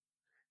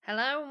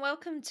Hello and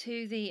welcome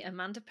to the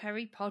Amanda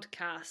Perry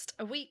podcast,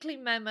 a weekly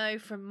memo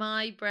from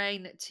my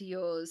brain to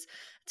yours.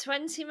 A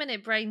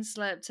 20-minute brain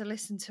slurp to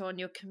listen to on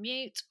your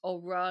commute or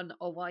run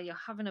or while you're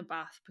having a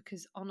bath,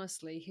 because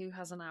honestly, who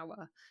has an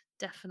hour?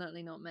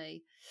 Definitely not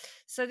me.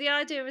 So the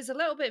idea is a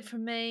little bit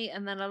from me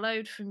and then a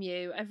load from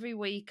you. Every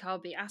week I'll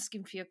be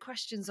asking for your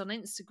questions on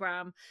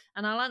Instagram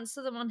and I'll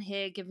answer them on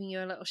here, giving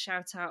you a little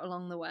shout out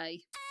along the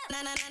way.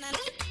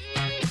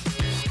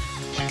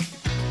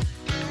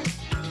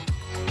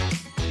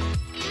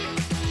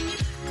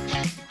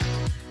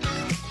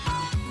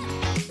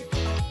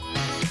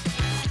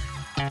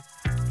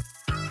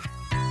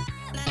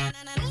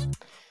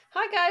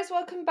 Hi guys,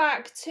 welcome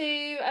back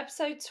to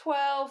episode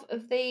 12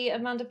 of the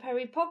Amanda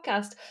Perry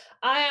podcast.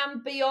 I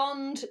am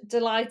beyond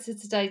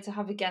delighted today to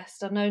have a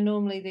guest. I know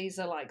normally these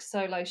are like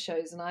solo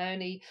shows and I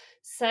only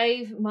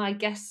save my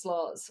guest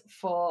slots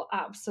for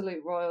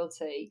absolute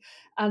royalty,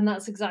 and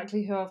that's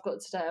exactly who I've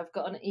got today. I've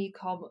got an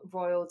ecom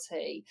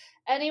royalty.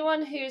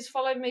 Anyone who's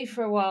followed me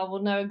for a while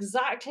will know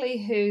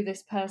exactly who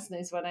this person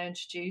is when I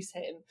introduce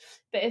him.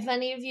 But if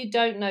any of you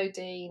don't know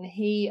Dean,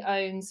 he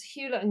owns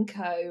Hewlett &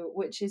 Co.,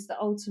 which is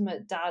the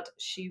ultimate dad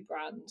shoe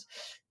brand.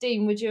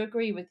 Dean, would you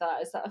agree with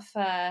that? Is that a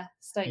fair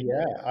statement?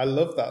 Yeah, I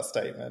love that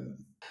statement.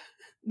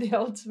 The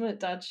ultimate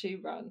dad shoe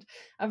brand.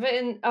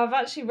 I've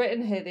actually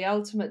written here the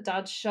ultimate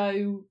dad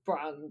show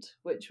brand,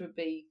 which would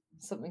be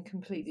something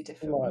completely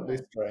different. Slightly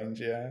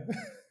strange, yeah.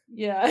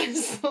 Yeah,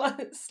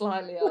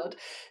 slightly odd.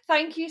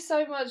 Thank you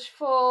so much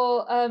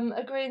for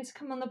agreeing to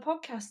come on the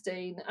podcast,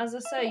 Dean. As I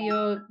say,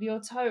 you're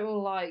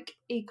total like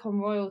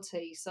econ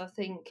royalty, so I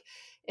think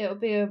it'll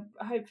be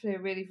hopefully a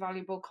really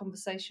valuable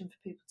conversation for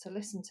people to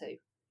listen to.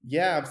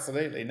 Yeah,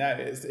 absolutely. No,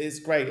 it's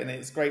great, and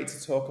it's great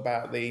to talk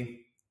about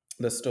the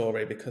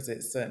story because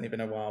it's certainly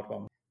been a wild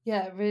one.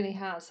 Yeah, it really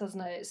has,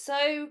 hasn't it?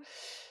 So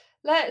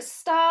let's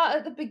start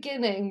at the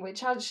beginning,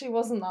 which actually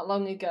wasn't that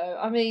long ago.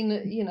 I mean,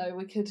 you know,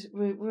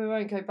 we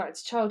won't go back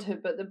to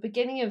childhood, but the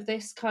beginning of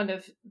this kind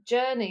of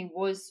journey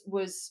was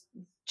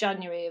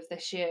January of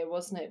this year,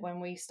 wasn't it, when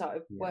we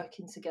started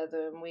working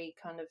together and we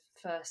kind of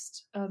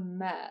first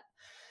met.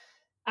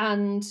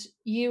 And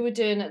you were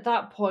doing at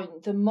that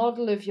point, the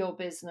model of your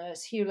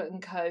business, Hewlett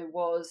 & Co.,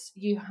 was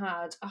you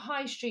had a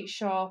high street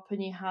shop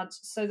and you had,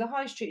 so the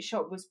high street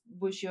shop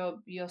was your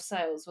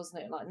sales,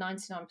 wasn't it? Like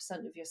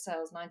 99% of your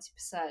sales,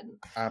 90%.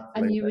 Absolutely.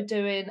 And you were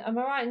doing, am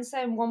I right in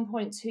saying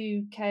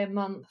 1.2k a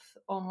month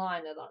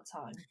online at that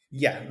time?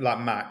 Yeah, like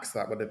max,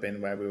 that would have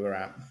been where we were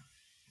at.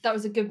 That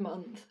was a good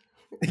month.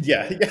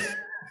 yeah.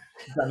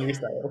 January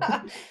sale.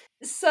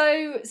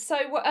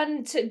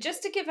 And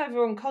just to give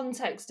everyone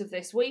context of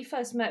this, we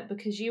first met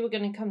because you were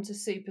going to come to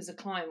Soup as a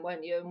client,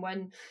 weren't you? And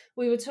when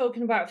we were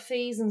talking about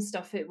fees and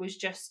stuff, it was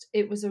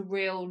a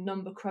real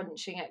number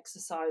crunching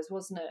exercise,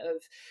 wasn't it?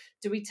 Of,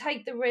 do we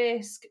take the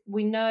risk?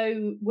 We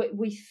know,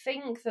 we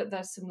think that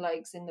there's some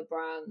legs in the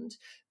brand,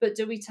 but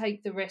do we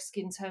take the risk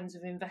in terms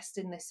of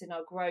investing this in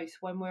our growth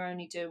when we're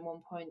only doing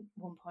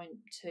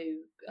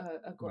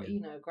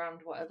 1.2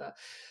 grand, whatever,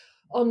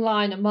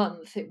 online a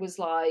month? It was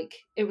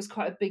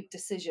quite a big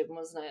decision,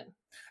 wasn't it?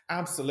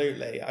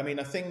 Absolutely. I mean,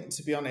 I think,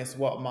 to be honest,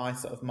 what my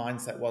sort of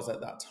mindset was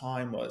at that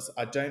time was,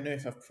 I don't know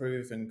if I've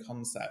proven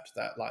concept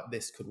that like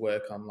this could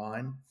work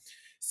online.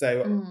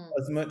 So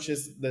as much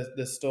as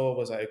the store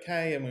was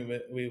okay and we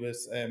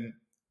was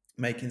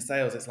making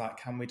sales, it's like,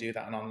 can we do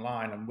that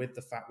online? And with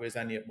the fact we was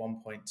only at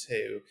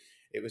 1.2,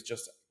 it was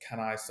just, can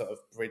I sort of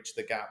bridge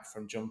the gap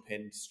from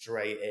jumping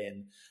straight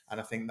in? And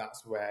I think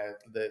that's where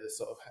the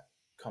sort of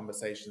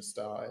conversation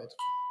started.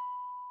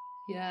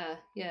 Yeah,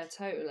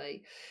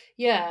 totally.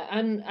 Yeah,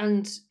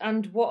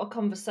 and what a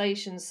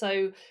conversation.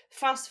 So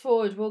fast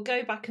forward, we'll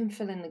go back and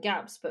fill in the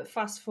gaps, but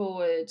fast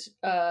forward,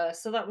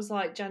 so that was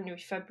like January,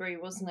 February,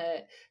 wasn't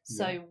it?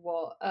 So Yeah.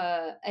 what,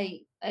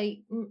 8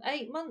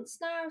 months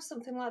now,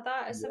 something like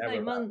that, 7-8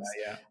 We're months.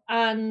 there,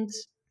 yeah.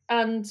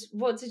 And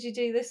what did you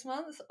do this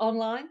month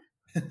online?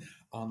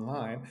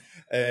 Online.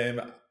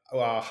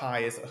 Our high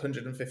is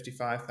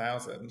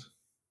 155,000.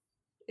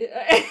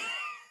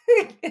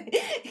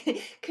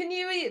 Can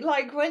you,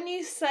 like, when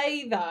you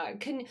say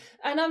that,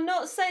 and I'm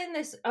not saying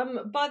this,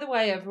 by the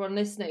way, everyone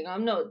listening,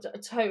 I'm not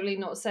totally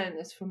not saying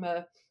this from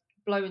a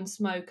blowing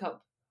smoke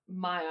up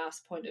my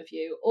ass point of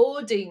view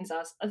or Dean's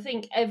ass. I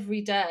think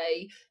every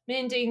day, me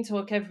and Dean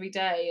talk every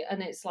day,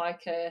 and it's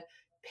like a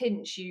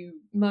pinch you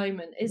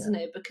moment, isn't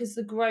it? Because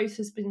the growth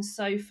has been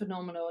so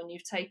phenomenal and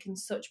you've taken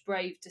such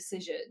brave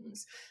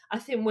decisions. I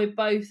think we're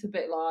both a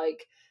bit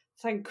like,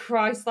 thank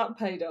Christ that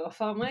paid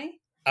off, aren't we?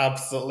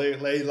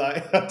 Absolutely.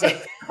 Like,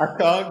 I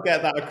can't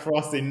get that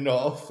across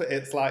enough.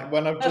 It's like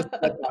when I've just said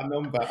that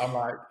number, I'm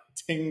like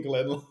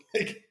tingling.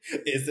 Like,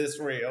 is this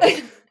real?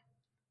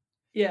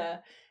 Yeah,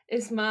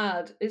 it's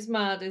mad. It's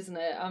mad, isn't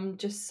it? I'm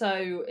just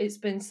so, it's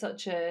been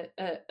such an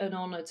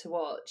honor to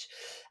watch.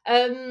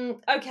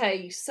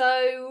 Okay,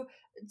 so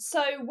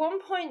so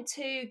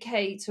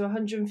 1.2k to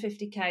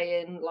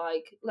 150k in,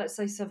 like, let's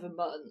say 7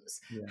 months.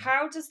 Yeah.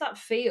 How does that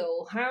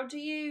feel? How do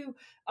you,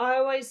 I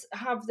always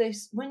have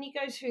this, when you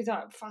go through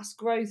that fast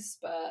growth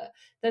spurt,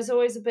 there's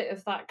always a bit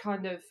of that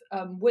kind of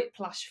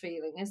whiplash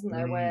feeling, isn't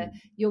there, where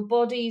your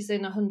body's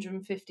in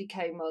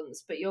 150k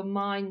months but your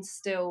mind's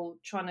still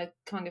trying to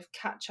kind of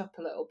catch up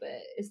a little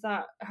bit. Is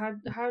that,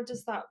 how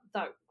does that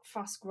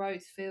fast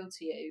growth feel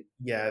to you?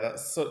 Yeah,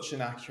 that's such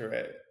an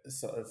accurate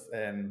sort of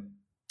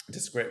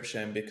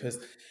description, because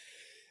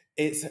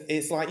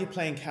it's like you're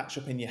playing catch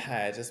up in your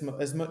head.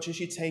 As much as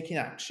you're taking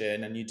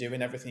action and you're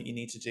doing everything you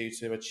need to do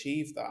to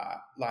achieve that,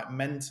 like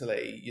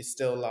mentally you're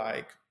still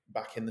like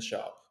back in the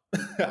shop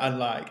and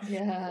like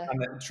Yeah,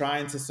 and then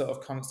trying to sort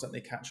of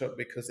constantly catch up,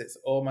 because it's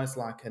almost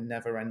like a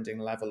never-ending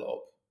level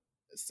up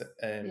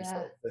yeah,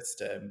 sort of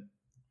system.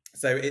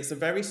 So it's a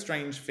very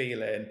strange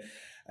feeling,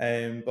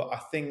 but I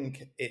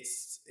think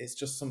it's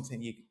just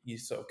something you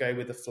sort of go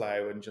with the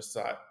flow and just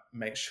like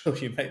make sure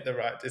you make the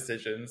right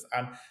decisions.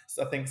 And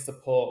so I think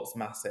support's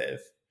massive.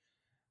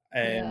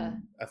 yeah.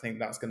 I think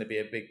that's going to be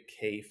a big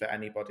key for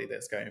anybody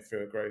that's going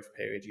through a growth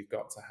period. You've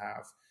got to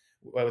have,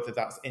 whether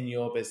that's in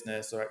your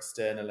business or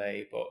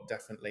externally, but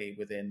definitely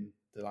within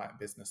the like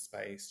business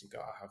space, you've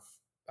got to have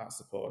that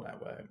support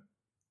network.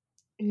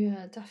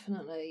 Yeah,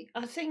 definitely.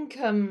 I think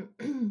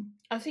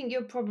I think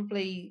you're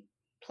probably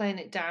playing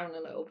it down a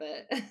little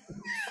bit.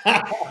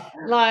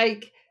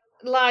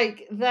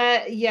 like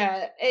there,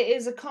 yeah, it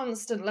is a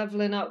constant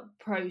leveling up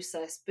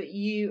process, but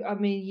you, I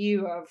mean,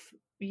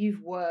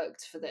 you've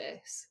worked for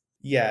this.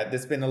 Yeah,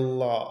 there's been a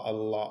lot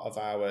of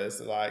hours,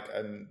 like,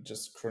 and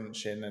just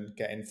crunching and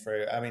getting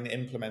through. I mean,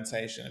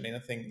 implementation. I mean, I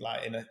think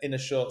like in a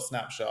short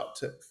snapshot,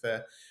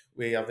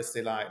 we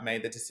obviously like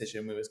made the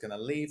decision we was going to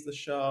leave the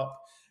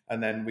shop,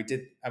 and then we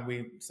did, and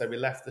we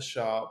left the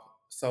shop,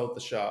 sold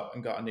the shop,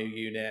 and got a new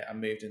unit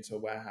and moved into a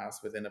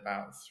warehouse within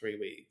about 3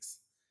 weeks.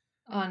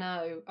 I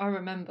know, I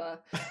remember.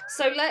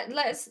 So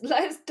let's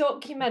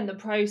document the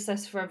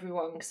process for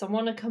everyone, because I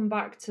want to come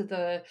back to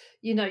the,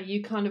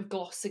 you kind of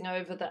glossing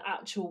over the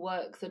actual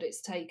work that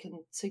it's taken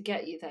to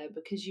get you there,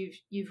 because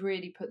you've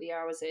really put the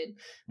hours in.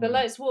 But Mm,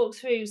 let's walk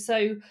through.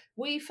 So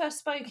we first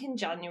spoke in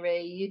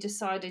January. You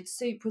decided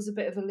soup was a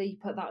bit of a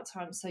leap at that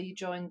time, so you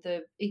joined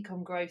the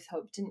Ecom Growth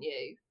Hub, didn't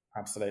you?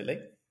 absolutely.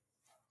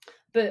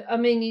 But I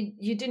mean,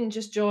 you didn't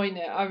just join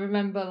it. I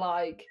remember,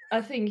 like, I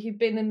think you'd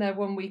been in there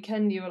one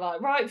weekend. You were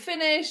like, right,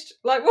 finished.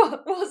 Like,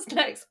 what's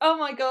next? Oh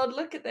my god,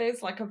 look at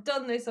this! Like, I've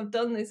done this. I've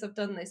done this. I've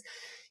done this.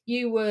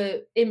 You were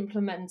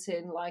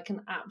implementing like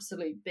an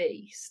absolute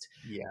beast.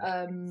 Yeah,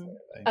 Um,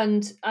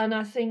 absolutely. and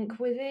I think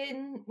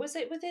within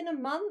a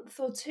month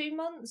or 2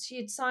 months,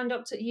 you'd signed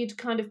up to, you'd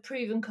kind of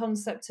proven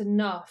concept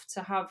enough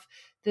to have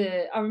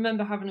the. I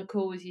remember having a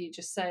call with you,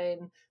 just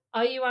saying,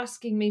 are you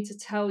asking me to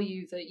tell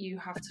you that you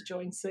have to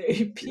join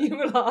soup? You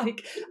were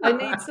like, I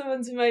need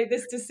someone to make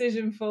this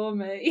decision for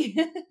me.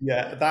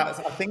 Yeah, that's,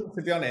 I think,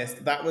 to be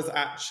honest, that was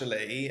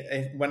actually,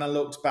 when I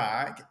looked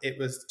back, it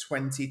was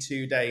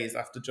 22 days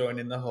after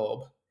joining the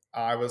hub.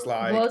 I was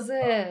like, Was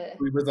it?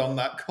 we was on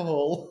that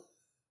call.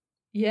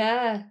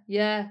 Yeah,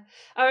 yeah.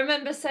 I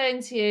remember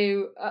saying to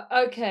you,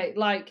 okay,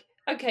 like,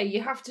 okay,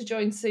 you have to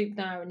join soup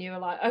now. And you were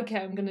like, okay,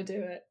 I'm going to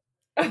do it.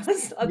 Yeah,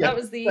 That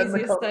was the send the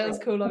easiest sales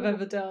contract. call I've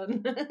ever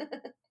done.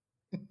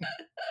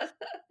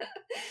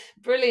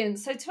 Brilliant.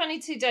 So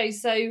 22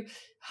 days. So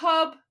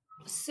hub,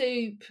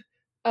 soup,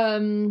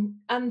 and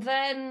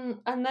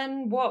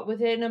then what?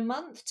 Within a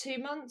month, 2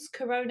 months,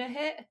 Corona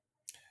hit.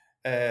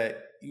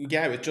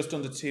 Yeah, it was just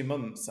under 2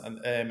 months, and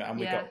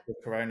we got Yeah. to the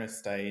Corona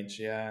stage.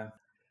 Yeah,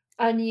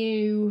 And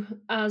you,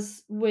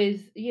 as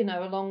with,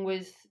 along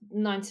with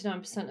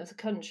 99% of the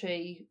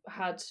country,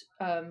 had,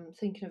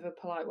 thinking of a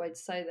polite way to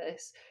say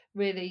this,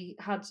 really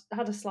had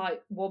a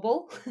slight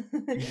wobble.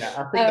 yeah,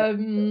 I think that's a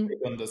um, big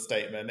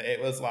understatement.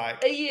 It was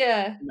like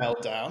yeah,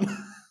 meltdown.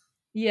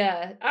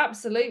 yeah,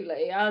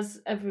 absolutely.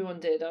 As everyone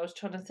did. I was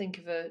trying to think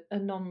of a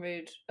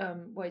non-rude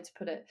way to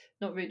put it.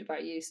 Not rude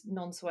about you,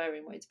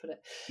 non-swearing way to put it.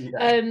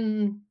 Yeah,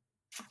 Um,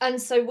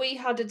 and so we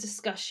had a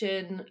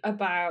discussion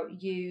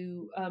about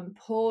you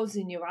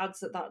pausing your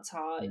ads at that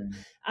time. mm,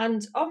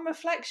 And on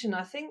reflection,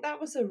 I think it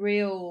was a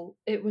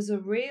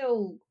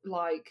real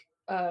like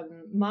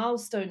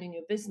milestone in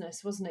your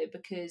business, wasn't it?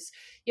 Because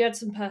you had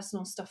some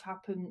personal stuff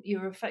happen. You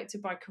were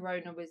affected by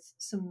Corona with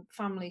some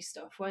family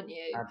stuff, weren't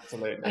you?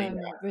 absolutely.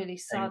 Really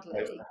Yeah, came close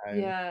to sadly. home.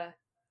 Yeah.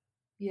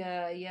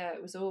 Yeah, yeah,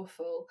 it was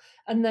awful.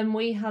 And then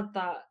we had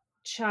that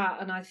chat,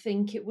 and I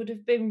think it would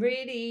have been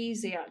really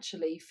easy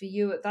actually for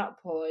you at that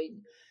point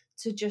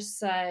to just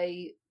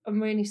say, I'm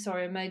really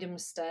sorry, I made a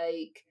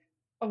mistake.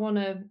 I want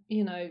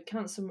to,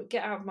 cancel,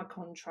 get out of my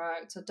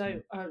contract.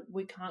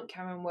 We can't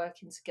carry on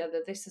working together.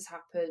 This has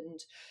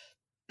happened.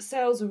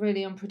 Sales are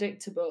really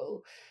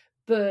unpredictable.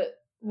 But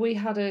we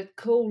had a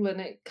call and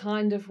it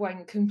kind of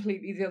went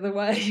completely the other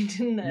way,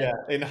 didn't Yeah,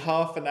 it? in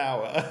half an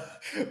hour,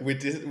 we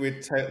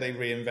totally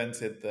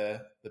reinvented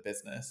the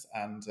business,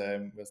 and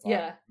was like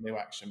Yeah. new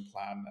action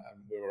plan,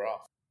 and we were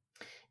off.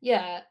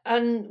 Yeah,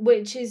 and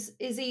which is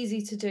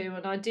easy to do,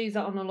 and I do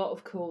that on a lot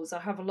of calls. I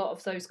have a lot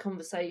of those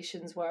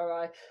conversations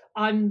where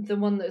I'm the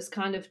one that's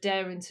kind of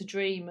daring to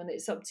dream, and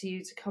it's up to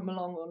you to come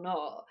along or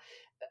not.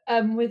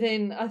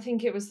 Within, I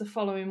think it was the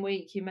following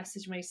week, you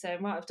messaged me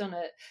saying, "Right, I've done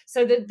it."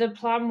 So the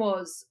plan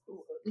was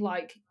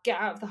like get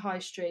out of the high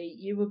street.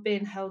 You were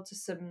being held to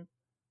some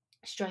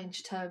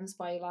strange terms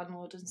by your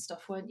landlord and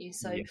stuff, weren't you?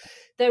 So Yeah.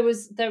 there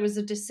was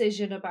a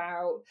decision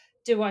about,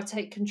 do I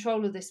take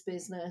control of this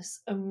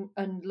business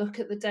and look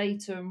at the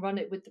data and run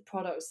it with the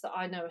products that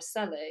I know are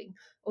selling,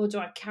 or do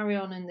I carry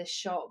on in this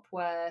shop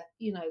where,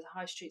 you know, the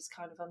high street's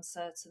kind of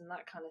uncertain,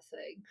 that kind of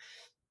thing.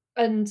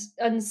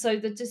 And so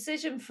the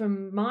decision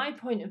from my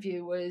point of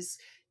view was,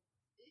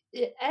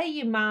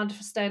 you're mad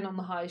for staying on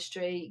the high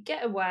street,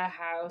 get a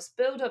warehouse,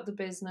 build up the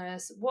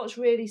business. What's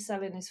really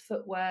selling is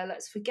footwear.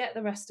 Let's forget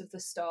the rest of the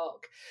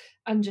stock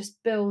and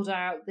just build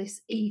out this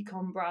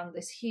econ brand,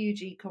 this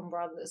huge econ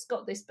brand that's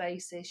got this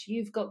basis.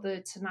 You've got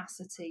the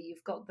tenacity,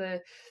 you've got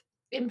the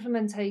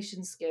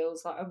implementation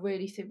skills. Like, I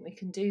really think we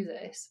can do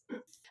this.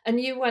 And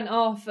you went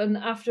off, and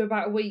after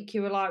about a week,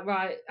 you were like,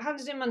 right,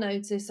 handed in my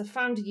notice, I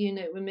found a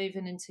unit, we're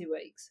moving in 2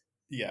 weeks.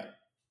 Yeah,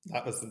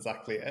 that was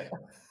exactly it.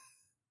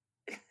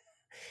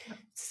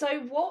 So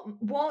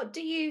what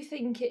do you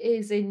think it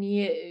is in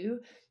you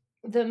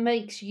that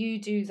makes you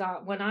do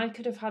that, when I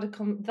could have had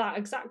that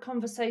exact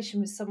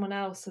conversation with someone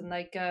else and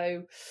they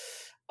go,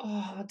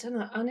 "Oh, I don't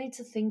know, I need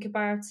to think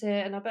about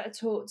it and I better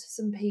talk to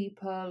some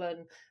people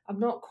and I'm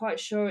not quite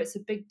sure, it's a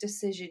big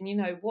decision." You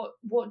know,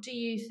 what do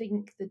you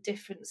think the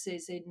difference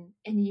is in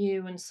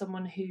you and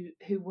someone who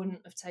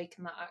wouldn't have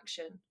taken that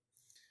action?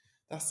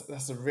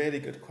 That's a really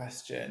good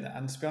question,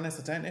 and to be honest,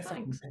 I don't know if I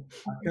can.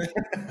 Thanks.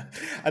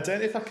 I don't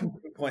know if I can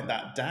pinpoint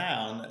that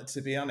down.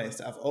 To be honest,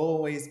 I've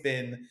always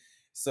been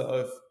sort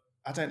of,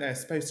 I don't know, I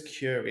suppose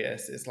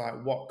curious. It's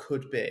like what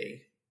could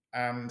be,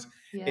 and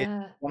it's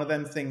Yeah. one of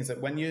them things that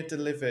when you're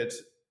delivered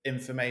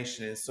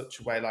information in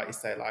such a way, like you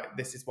say, like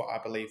this is what I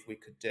believe we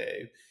could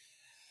do,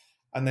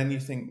 and then you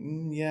think,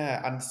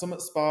 yeah, and something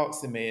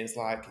sparks in me is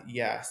like,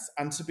 yes.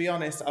 And to be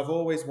honest, I've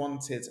always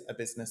wanted a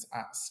business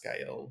at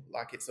scale.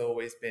 Like it's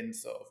always been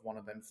sort of one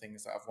of them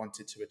things that I've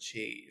wanted to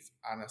achieve.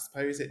 And I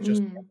suppose it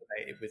just Mm.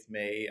 resonated with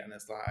me. And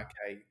it's like,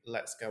 okay,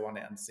 let's go on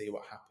it and see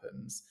what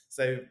happens.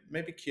 So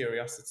maybe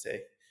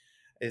curiosity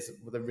is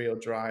the real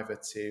driver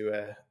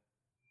to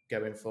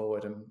going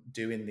forward and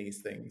doing these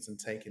things and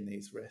taking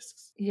these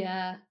risks.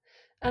 Yeah.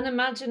 And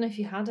imagine if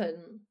you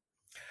hadn't.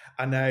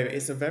 I know it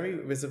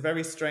was a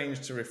very strange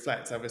to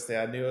reflect. Obviously,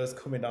 I knew I was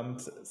coming on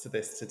to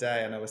this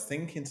today, and I was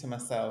thinking to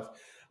myself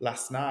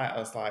last night. I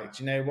was like,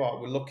 do you know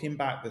what? We're looking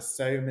back. There's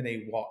so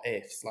many what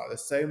ifs. Like,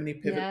 there's so many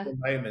Yeah. pivotal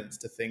moments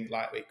to think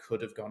like we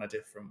could have gone a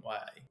different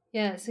way.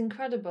 Yeah, it's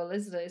incredible,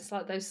 isn't it? It's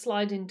like those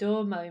sliding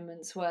door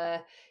moments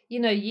where,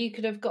 you know, you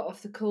could have got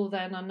off the call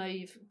then. I know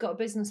you've got a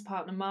business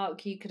partner,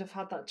 Mark. You could have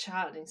had that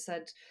chat and he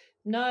said,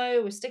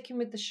 "No, we're sticking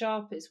with the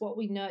shop. It's what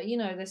we know." You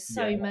know, there's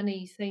Yeah, so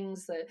many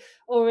things that,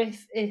 or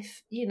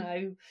if you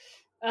know,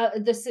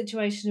 the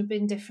situation had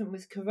been different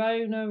with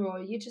Corona,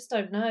 or you just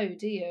don't know,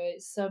 do you?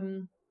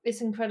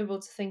 It's incredible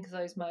to think of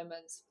those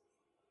moments.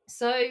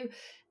 So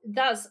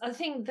that's, I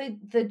think,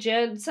 the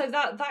journey. So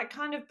that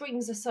kind of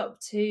brings us up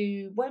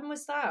to, when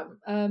was that?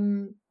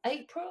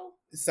 April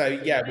so that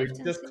you yeah, moved we've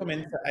into just the come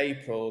unit? into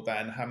April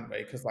then, haven't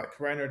we? Because like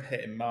Corona had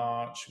hit in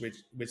March.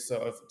 We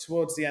sort of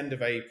towards the end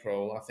of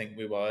April, I think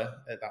we were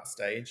at that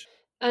stage.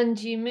 And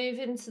you move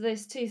into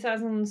this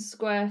 2,000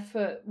 square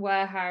foot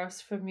warehouse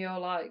from your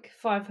like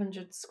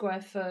 500 square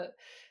foot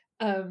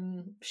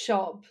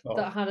shop Oh,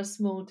 that had a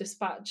small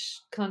dispatch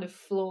kind of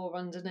floor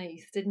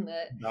underneath, didn't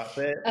it? that's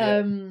it. Yeah.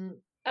 Um,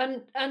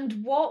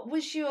 and what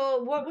was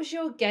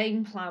your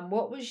game plan?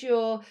 What was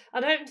your,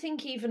 I don't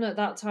think even at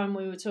that time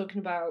we were talking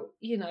about,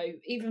 you know,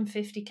 even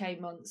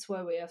 50K months,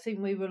 were we? I think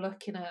we were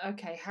looking at,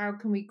 okay, how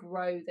can we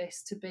grow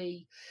this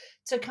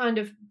to kind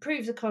of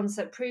prove the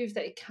concept, prove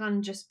that it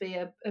can just be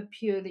a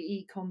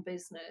purely ecom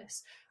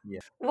business.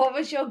 Yeah. What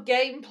was your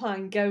game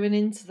plan going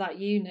into that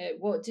unit?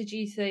 What did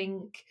you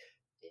think?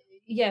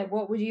 Yeah,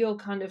 what were your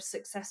kind of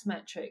success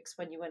metrics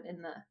when you went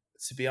in there?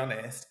 To be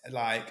honest,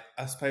 like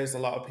I suppose a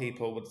lot of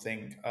people would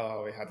think,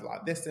 oh, we had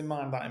like this in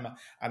mind, that in mind,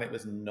 and it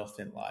was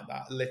nothing like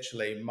that.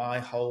 Literally, my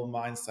whole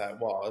mindset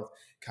was,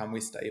 can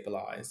we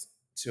stabilize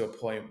to a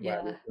point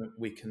where Yeah.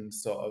 we can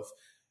sort of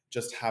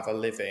just have a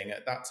living?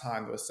 At that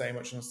time, there was so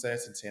much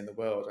uncertainty in the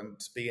world, and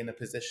to be in a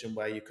position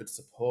where you could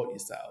support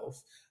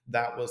yourself,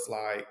 that was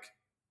like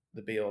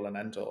the be all and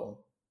end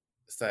all.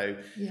 So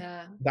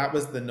Yeah. that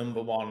was the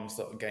number one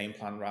sort of game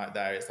plan right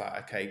there. It's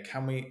like, okay,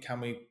 can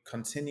we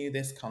continue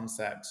this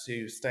concept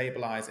to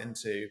stabilize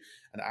into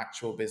an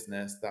actual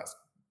business that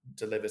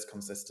delivers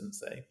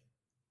consistency?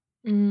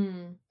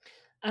 Mm.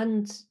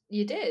 And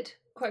you did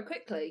quite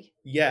quickly.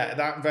 Yeah,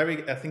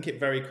 I think it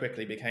very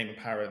quickly became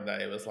apparent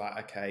that it was like,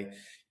 okay,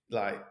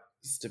 like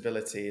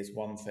stability is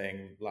one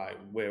thing, like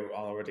we're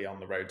already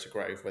on the road to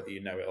growth, whether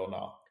you know it or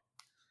not.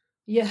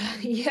 Yeah,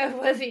 yeah,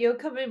 whether you're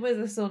coming with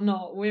us or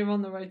not, we're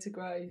on the road to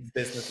growth.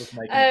 Business was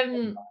making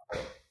Um,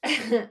 it.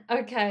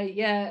 Okay,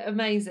 yeah,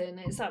 amazing.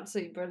 It's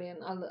absolutely brilliant.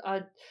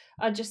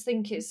 I just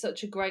think it's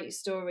such a great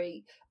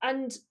story.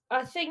 And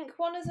I think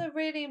one of the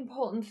really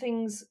important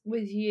things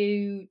with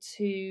you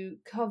to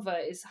cover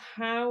is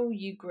how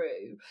you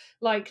grew.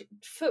 Like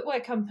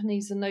footwear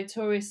companies are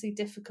notoriously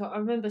difficult. I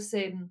remember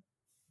seeing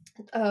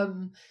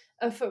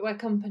a footwear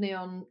company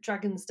on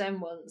Dragon's Den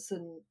once,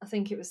 and I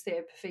think it was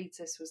Theo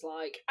Paphitis was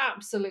like,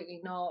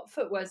 absolutely not.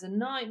 Footwear's a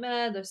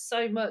nightmare. There's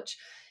so much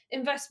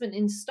investment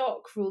in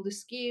stock for all the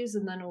SKUs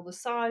and then all the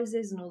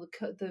sizes and all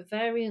the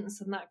variants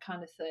and that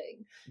kind of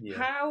thing. Yeah.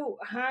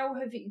 How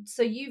have you?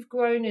 So you've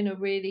grown in a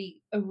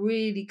really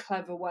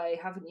clever way,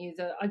 haven't you?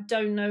 That I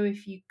don't know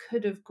if you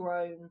could have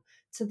grown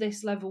to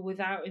this level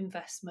without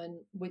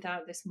investment,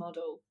 without this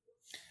model.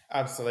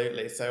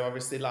 Absolutely. So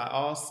obviously, like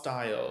our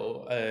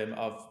style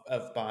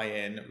of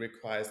buy-in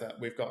requires that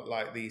we've got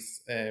like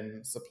these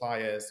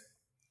suppliers,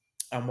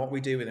 and what we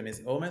do with them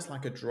is almost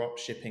like a drop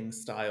shipping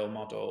style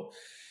model.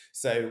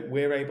 So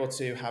we're able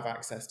to have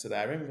access to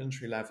their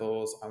inventory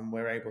levels, and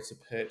we're able to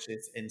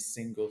purchase in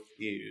single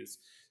SKUs.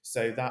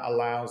 So that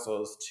allows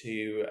us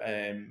to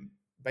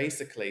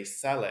basically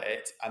sell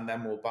it, and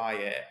then we'll buy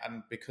it.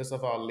 And because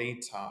of our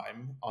lead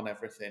time on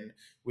everything,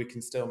 we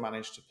can still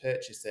manage to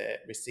purchase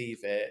it,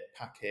 receive it,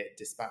 pack it,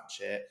 dispatch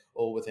it,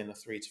 all within a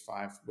 3 to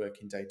 5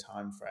 working day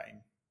time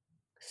frame.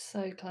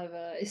 So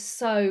clever. It's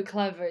so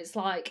clever. It's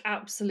like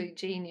absolute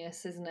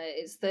genius, isn't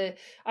it?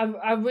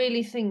 I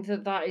really think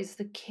that that is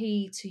the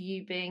key to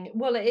you being,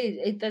 well, it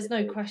is, there's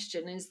no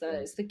question, is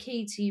there? It's the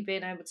key to you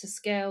being able to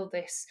scale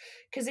this.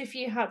 Because if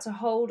you had to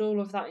hold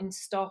all of that in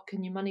stock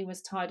and your money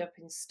was tied up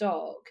in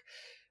stock,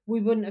 we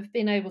wouldn't have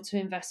been able to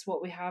invest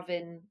what we have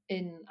in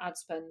ad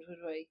spend, would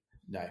we?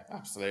 No,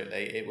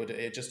 absolutely.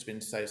 It just been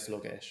so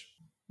sluggish.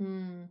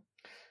 Hmm.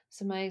 It's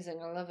amazing.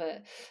 I love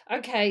it.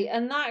 Okay,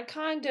 and that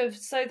kind of,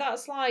 so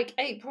that's like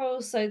April,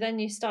 so then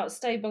you start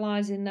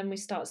stabilizing, then we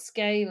start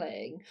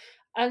scaling.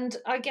 And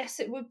I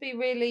guess it would be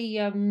really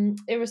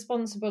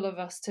irresponsible of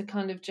us to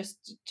kind of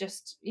just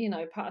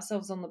pat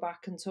ourselves on the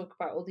back and talk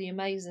about all the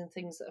amazing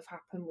things that have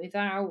happened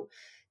without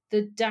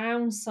the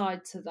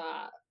downside to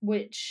that,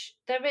 which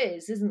there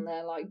is, isn't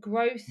there? Like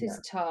growth Yeah. is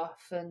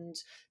tough and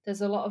there's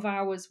a lot of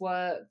hours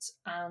worked,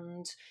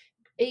 and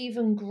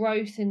even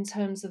growth in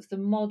terms of the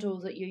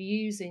model that you're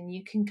using,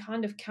 you can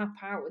kind of cap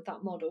out with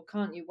that model,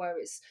 can't you, where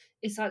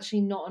it's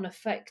actually not an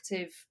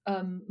effective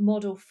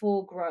model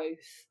for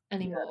growth Yeah,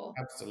 anymore.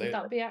 Would absolutely.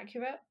 that be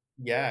accurate?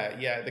 Yeah,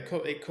 yeah.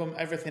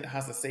 Everything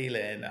has a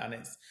ceiling,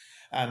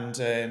 and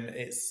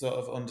it's sort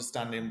of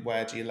understanding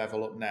where do you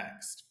level up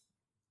next.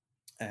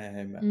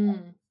 Um,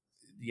 Mm.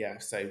 yeah,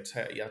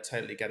 yeah, I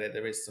totally get it.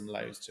 There is some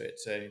lows to it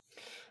too.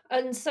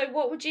 And so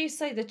what would you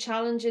say the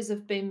challenges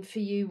have been for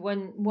you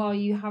while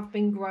you have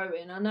been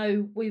growing? I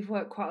know we've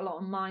worked quite a lot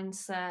on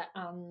mindset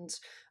and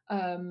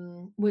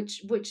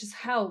which has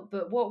helped,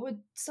 but what would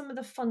some of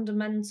the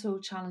fundamental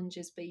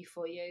challenges be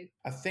for you?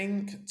 I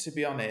think, to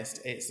be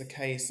honest, it's a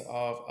case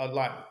of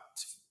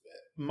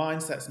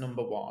mindset's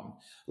number one.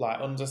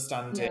 Like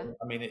understanding. Yeah.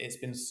 I mean, it's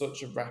been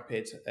such a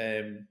rapid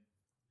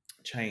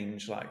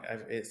change, like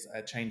it's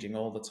changing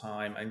all the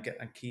time,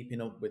 and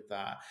keeping up with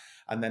that,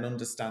 and then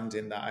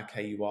understanding that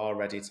okay, you are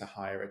ready to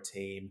hire a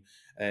team,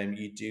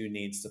 you do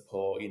need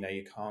support. You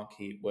can't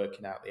keep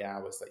working out the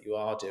hours that you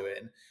are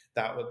doing.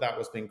 That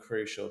was been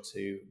crucial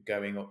to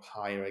going up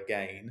higher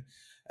again.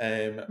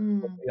 But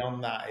Mm.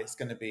 beyond that, it's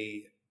going to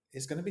be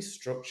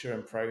structure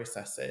and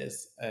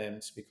processes.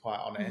 To be quite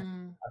honest,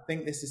 Mm. I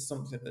think this is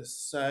something that's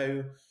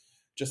so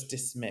just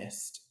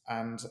dismissed,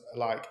 and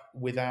like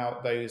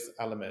without those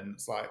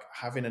elements, like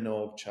having an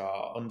org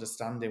chart,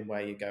 understanding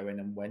where you're going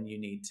and when you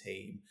need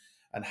team,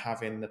 and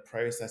having the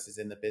processes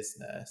in the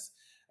business,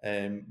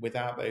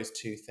 without those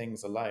two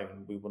things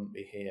alone, we wouldn't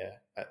be here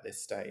at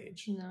this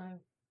stage.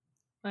 No,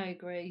 I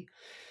agree.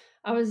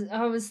 I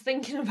was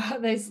thinking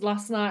about this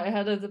last night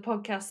ahead of the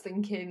podcast,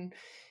 thinking,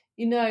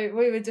 we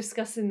were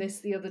discussing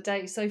this the other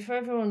day. So for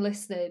everyone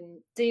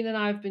listening, Dean and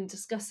I have been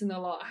discussing a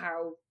lot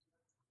how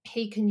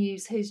he can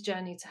use his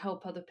journey to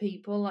help other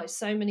people. Like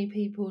so many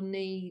people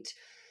need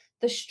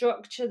the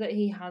structure that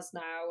he has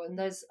now, and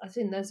I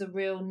think there's a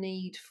real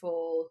need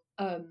for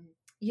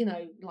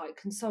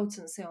like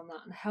consultancy on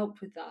that and help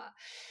with that.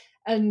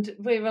 And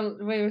we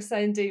were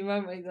saying, Dean,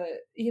 weren't we,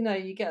 that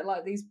you get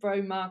like these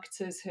bro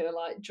marketers who are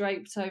like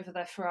draped over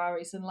their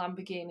Ferraris and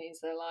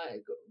Lamborghinis. They're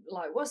like,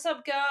 "What's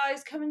up,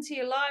 guys? Coming to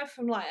your live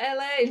from like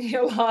LA,"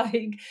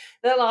 and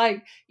they're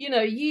like,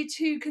 you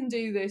too can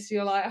do this.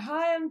 You're like,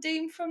 "Hi, I'm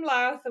Dean from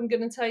Louth. I'm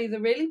going to tell you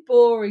the really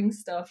boring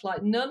stuff.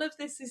 Like, none of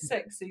this is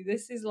sexy.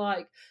 This is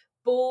like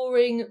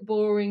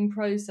boring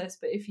process.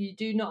 But if you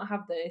do not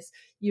have this,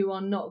 you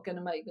are not going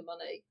to make the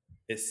money."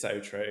 It's so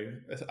true.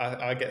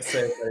 I get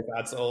served those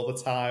ads all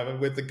the time, and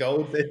with the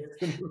gold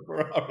discs and the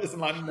Ferraris, I'm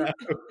like, no.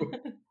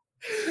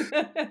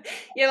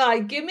 You're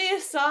like, "Give me a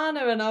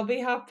sauna and I'll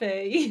be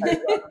happy."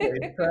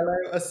 Exactly.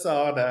 Trello,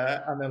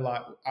 Asana, and then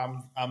like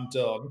I'm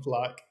done.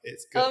 Like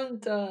it's good. I'm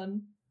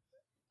done.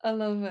 I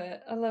love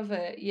it. I love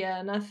it. Yeah,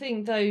 and I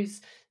think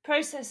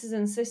processes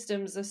and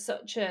systems are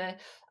such a,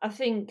 I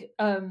think,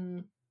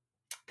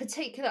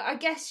 particular. I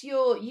guess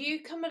you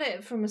come at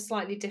it from a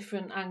slightly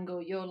different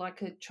angle. You're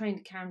like a trained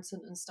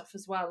accountant and stuff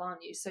as well,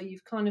 aren't you? So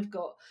you've kind of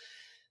got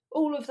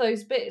all of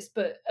those bits,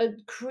 but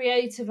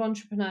creative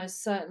entrepreneurs,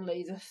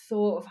 certainly the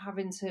thought of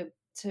having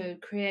to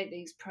create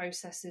these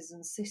processes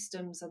and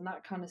systems and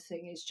that kind of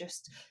thing is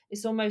just,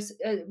 it's almost,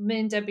 me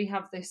and Debbie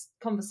have this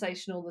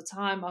conversation all the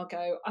time. I'll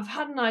go, I've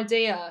had an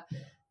idea,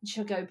 and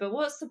she'll go, but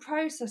what's the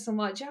process? I'm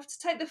like, do you have to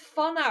take the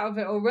fun out of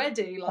it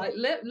already? Like,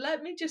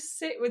 let me just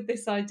sit with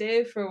this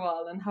idea for a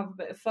while and have a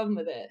bit of fun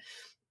with it.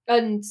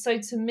 And so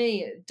to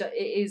me, it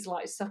is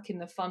like sucking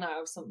the fun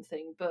out of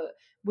something, but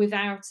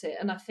without it.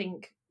 And I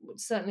think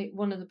certainly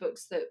one of the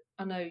books that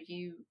I know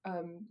you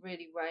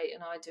really rate,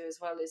 and I do as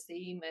well, is the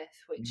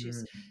E-Myth, which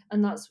is,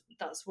 and that's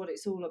what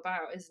it's all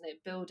about, isn't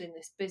it? Building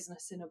this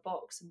business in a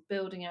box and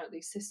building out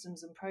these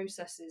systems and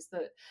processes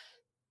that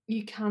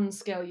you can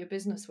scale your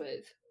business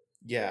with.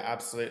 Yeah,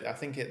 absolutely. I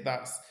think it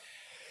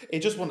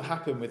just wouldn't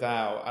happen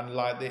without, and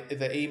like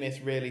the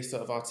E-Myth really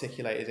sort of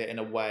articulated it in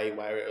a way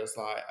where it was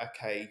like,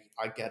 okay,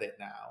 I get it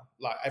now.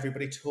 Like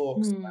everybody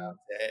talks about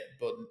it,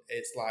 but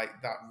it's like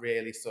that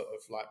really sort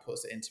of like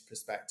puts it into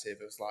perspective.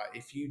 It's like,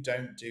 if you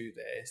don't do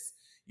this,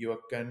 you're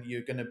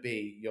gonna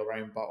be your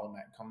own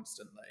bottleneck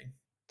constantly.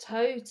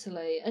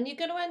 Totally. And you're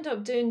going to end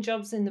up doing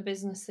jobs in the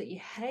business that you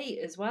hate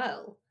as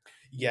well.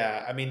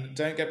 Yeah, I mean,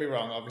 don't get me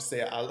wrong.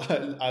 Obviously, I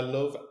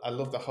love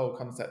the whole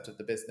concept of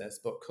the business,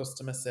 but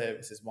customer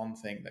service is one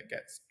thing that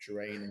gets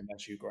draining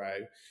as you grow,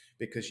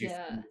 because you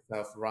find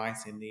yourself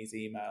writing these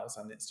emails,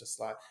 and it's just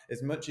like,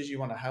 as much as you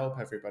want to help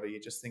everybody,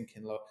 you're just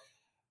thinking, look,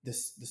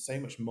 there's so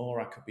much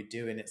more I could be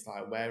doing. It's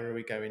like, where are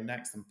we going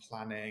next, and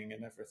planning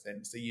and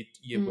everything. So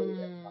you will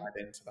get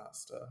tied into that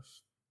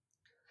stuff.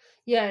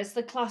 Yeah, it's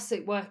the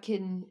classic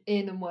working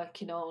in and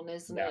working on,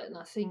 isn't Yeah. it? And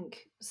I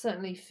think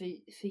certainly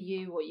for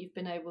you, what you've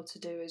been able to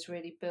do is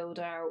really build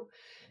out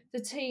the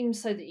team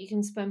so that you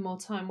can spend more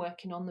time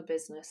working on the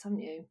business,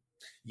 haven't you?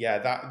 Yeah,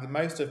 that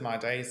most of my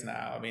days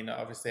now. I mean,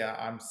 obviously,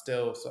 I'm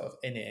still sort of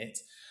in it,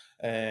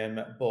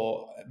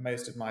 but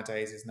most of my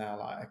days is now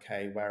like,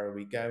 okay, where are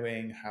we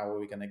going? How are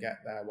we going to get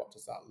there? What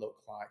does that look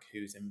like?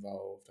 Who's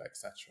involved,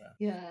 etc.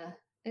 Yeah,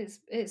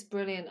 it's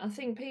brilliant. I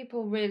think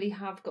people really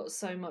have got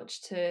so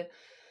much to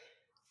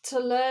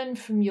learn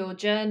from your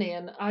journey,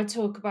 and I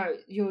talk about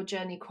your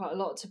journey quite a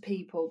lot to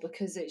people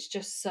because it's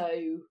just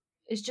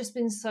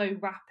been so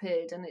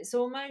rapid, and it's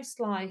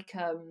almost like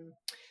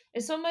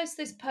it's almost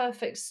this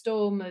perfect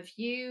storm of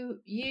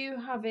you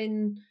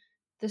having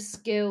the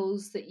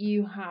skills that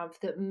you have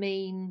that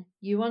mean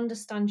you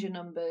understand your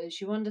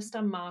numbers, you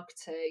understand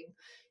marketing,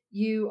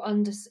 you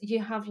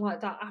have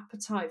like that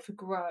appetite for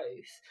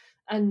growth,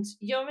 and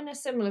you're in a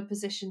similar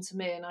position to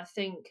me. And I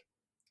think,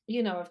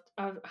 you know,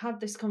 I've had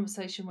this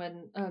conversation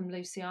when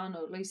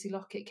Lucy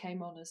Lockett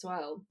came on as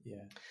well.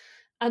 Yeah.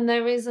 And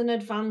there is an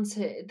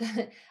advantage.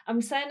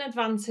 I'm saying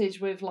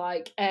advantage with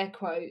like air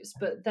quotes,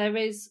 but there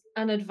is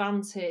an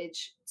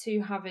advantage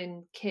to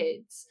having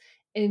kids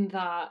in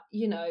that,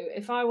 you know,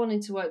 if I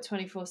wanted to work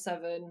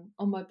 24/7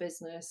 on my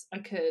business, I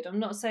could. I'm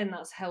not saying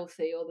that's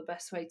healthy or the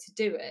best way to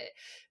do it,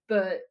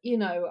 but, you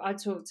know,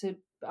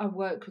 I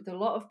work with a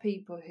lot of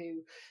people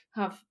who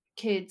have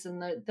kids,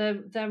 and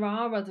there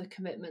are other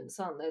commitments,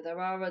 aren't there?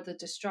 There are other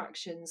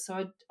distractions.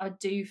 So I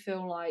do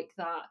feel like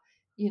that,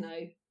 you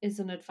know, is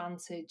an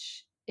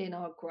advantage in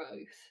our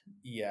growth.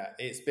 Yeah,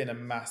 it's been a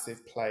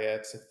massive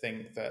player to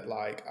think that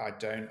like I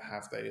don't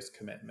have those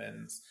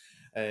commitments.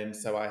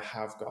 So I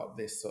have got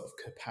this sort of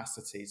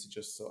capacity to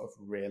just sort of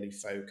really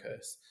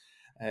focus.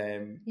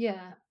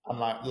 Yeah. And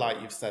like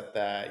you've said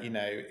there, you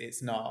know,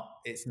 it's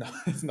not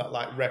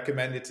like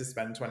recommended to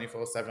spend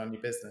 24/7 on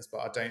your business, but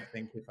I don't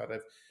think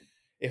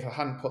if I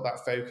hadn't put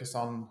that focus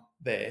on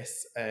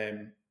this,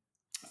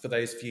 for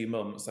those few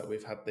months that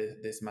we've had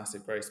this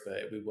massive growth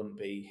spurt, we wouldn't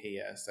be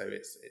here. So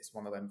it's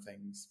one of them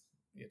things.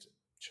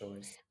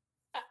 Choice.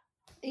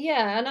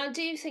 Yeah, and I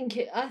do think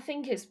I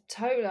think it's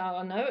totally,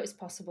 I know it's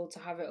possible to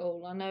have it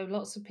all. I know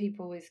lots of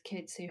people with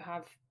kids who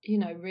have, you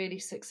know, really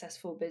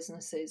successful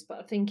businesses, but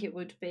I think it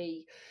would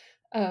be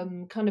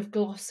kind of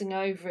glossing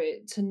over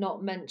it to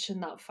not mention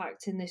that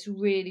fact in this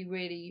really,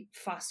 really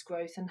fast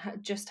growth, and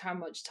just how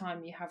much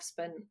time you have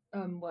spent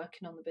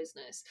working on the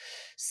business.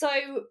 So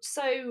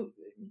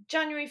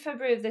January,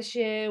 February of this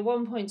year,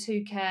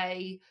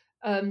 1.2k.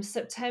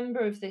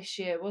 September of this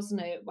year,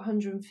 wasn't it,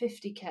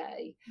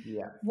 150k?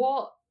 Yeah.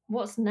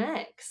 What's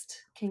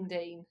next, King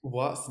Dean?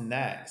 What's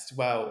next?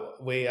 Well,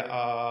 we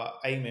are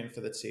aiming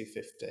for the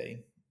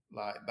 250.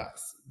 Like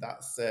that's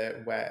that's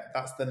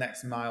the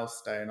next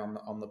milestone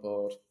on the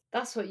board.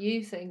 That's what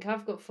you think.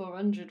 I've got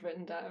 400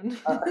 written down.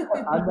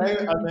 I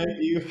know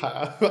you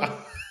have.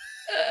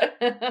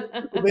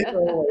 This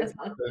always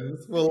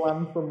happens. We'll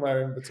land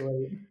somewhere in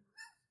between.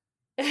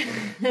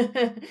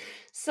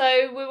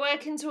 So we're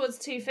working towards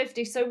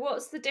 250. So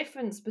what's the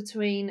difference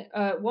between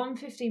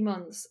 150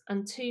 months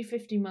and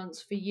 250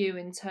 months for you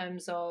in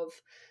terms of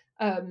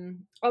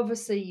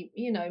Obviously,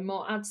 you know,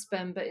 more ad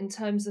spend, but in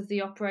terms of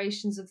the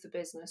operations of the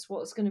business,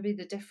 what's going to be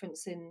the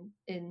difference in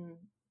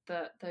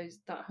that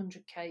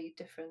 100K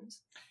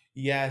difference?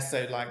 Yeah,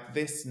 so like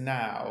this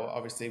now,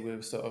 obviously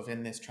we're sort of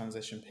in this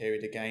transition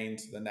period again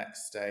to the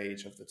next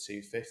stage of the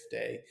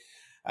 250,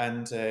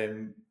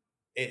 and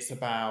it's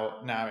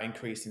about now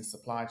increasing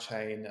supply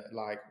chain.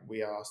 Like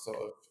we are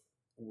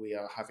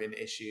having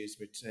issues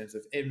with terms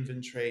of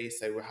inventory,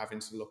 so we're having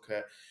to look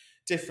at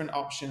different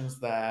options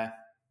there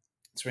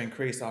to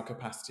increase our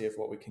capacity of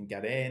what we can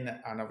get in.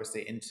 And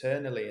obviously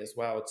internally as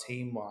well,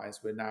 team wise,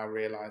 we're now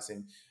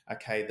realizing,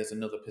 okay, there's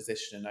another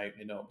position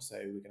opening up, so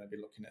we're going to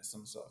be looking at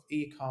some sort of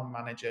e-com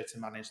manager to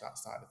manage that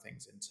side of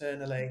things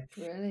internally.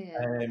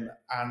 Brilliant.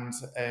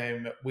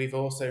 And we've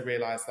also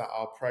realised that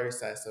our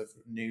process of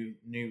new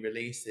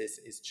releases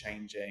is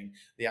changing.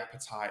 The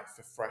appetite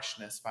for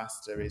freshness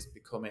faster is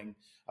becoming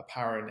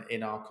apparent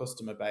in our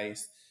customer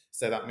base.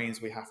 So that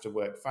means we have to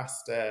work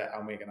faster,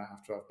 and we're going to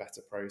have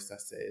better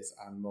processes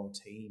and more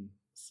team.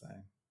 So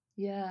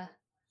Yeah,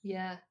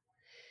 yeah,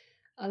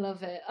 I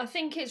love it. I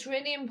think it's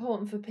really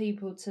important for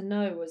people to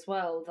know as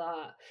well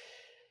that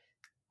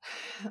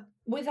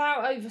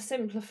without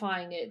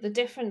oversimplifying it, the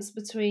difference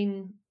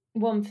between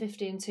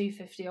 150 and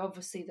 250,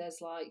 obviously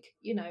there's like,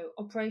 you know,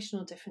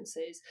 operational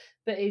differences,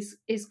 but is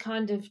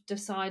kind of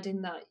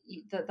deciding that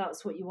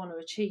that's what you want to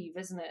achieve,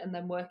 isn't it? And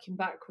then working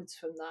backwards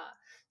from that.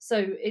 So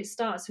it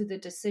starts with a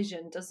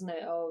decision, doesn't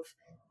it, of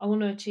I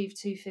want to achieve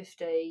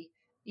 250,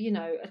 you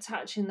know,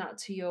 attaching that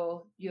to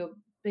your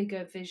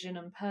bigger vision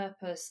and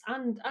purpose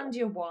and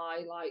your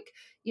why. Like,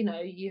 you know,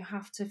 you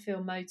have to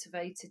feel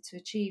motivated to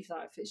achieve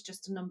that if it's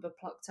just a number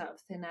plucked out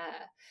of thin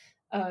air.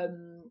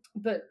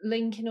 But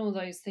linking all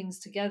those things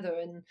together,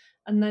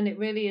 and then it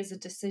really is a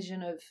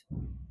decision of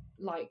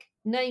like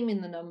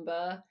naming the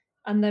number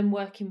and then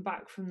working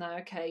back from there.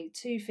 Okay,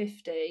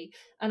 250,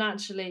 and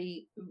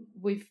actually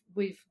we've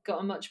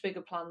got a much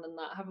bigger plan than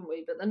that, haven't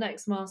we? But the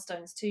next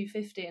milestone is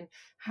 250, and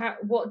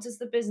what does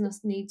the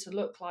business need to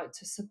look like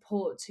to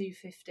support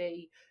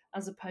 250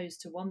 as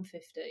opposed to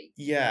 150?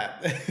 yeah,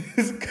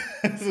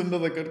 that's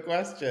another good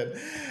question.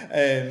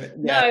 Yeah,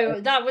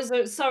 No, that was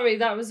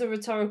a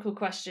rhetorical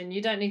question.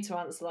 You don't need to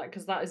answer that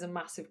because that is a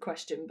massive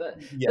question.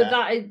 But yeah,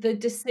 that is the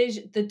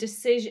decision.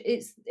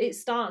 It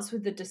starts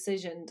with the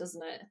decision,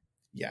 doesn't it?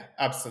 yeah,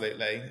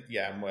 absolutely.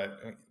 Yeah, and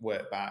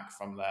work back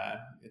from there.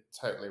 You're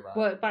totally right.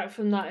 Work back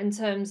from that in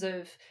terms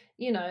of,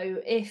 you know,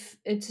 if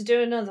to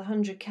do another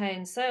 100K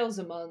in sales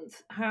a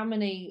month, how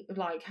many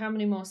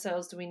more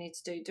sales do we need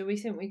to do? Do we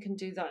think we can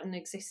do that in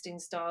existing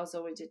stars,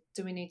 or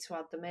do we need to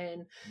add them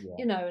in? Yeah.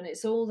 You know, and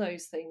it's all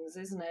those things,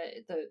 isn't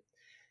it,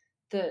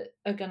 that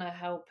are going to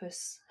help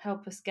us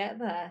get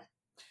there.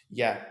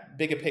 Yeah,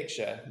 bigger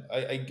picture.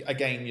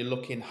 Again, you're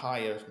looking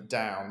higher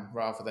down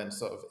rather tn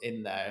sort of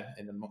in there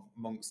in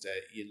amongst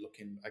it. You're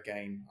looking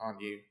again,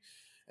 aren't you,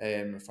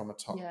 from a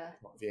Yeah.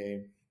 top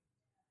view?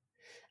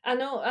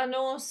 And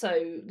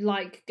also,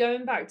 like,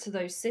 going back to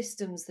those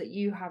systems that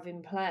you have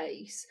in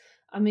place,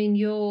 I mean,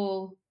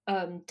 your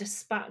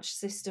dispatch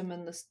system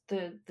and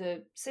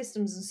the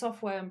systems and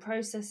software and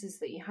processes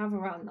that you have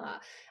around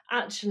that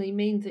actually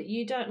mean that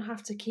you don't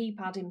have to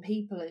keep adding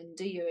people in,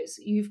 do you? It's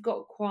you've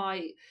got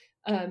quite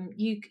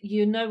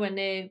you're nowhere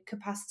near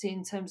capacity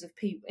in terms of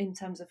people, in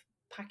terms of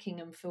packing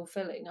and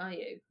fulfilling, are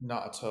you?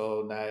 Not at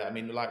all. No, I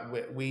mean, like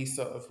we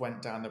sort of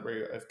went down the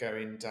route of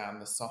going down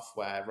the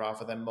software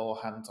rather than more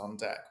hands on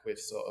deck with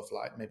sort of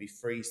like maybe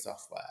free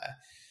software.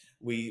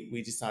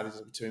 We decided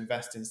to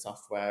invest in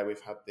software.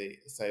 We've had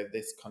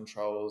this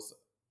controls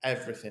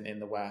everything in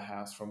the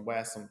warehouse from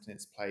where something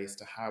is placed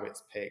to how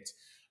it's picked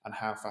and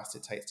how fast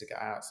it takes to get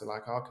out. So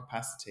like our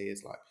capacity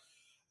is like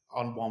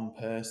on one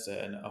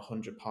person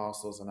 100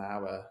 parcels an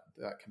hour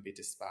that can be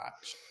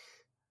dispatched.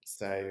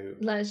 So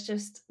Let's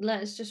just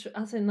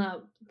I think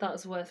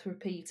that's worth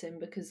repeating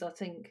because I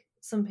think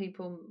some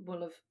people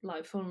will have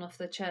like fallen off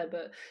their chair.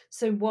 But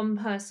so one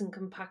person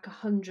can pack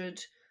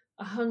 100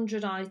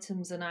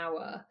 items an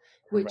hour,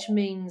 which correct.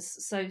 means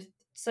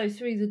so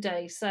through the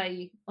day,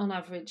 say on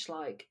average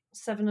like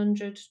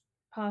 700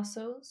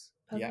 parcels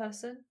per Yeah,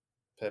 person.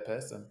 per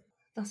person.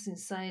 That's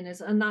insane,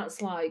 is and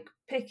that's like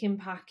picking,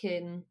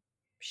 packing,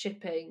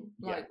 shipping,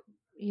 Yeah. like,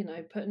 you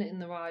know, putting it in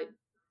the right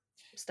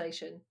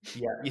station,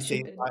 Yeah, you see,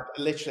 shipping. like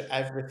literally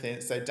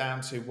everything. So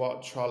down to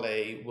what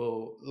trolley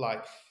will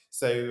like.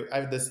 So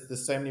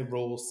there's so many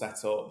rules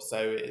set up. So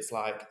it's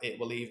like it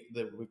will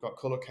we've got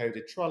color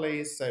coded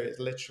trolleys. So it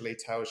literally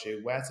tells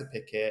you where to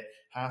pick it,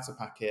 how to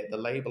pack it. The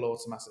label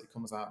automatically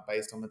comes out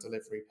based on the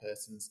delivery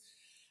person's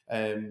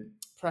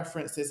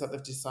preferences that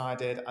they've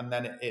decided, and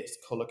then it's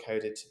color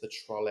coded to the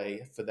trolley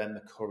for then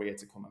the courier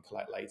to come and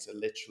collect later.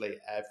 Literally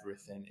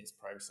everything is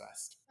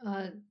processed.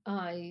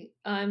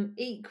 I'm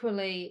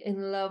equally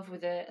in love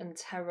with it and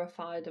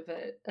terrified of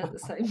it at the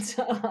same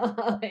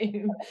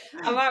time.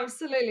 I'm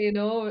absolutely in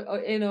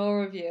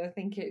awe of you. I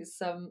think it's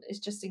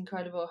just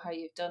incredible how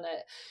you've done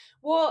it.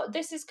 What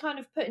this is kind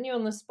of putting you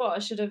on the spot. I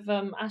should have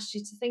asked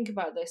you to think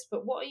about this,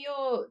 but what are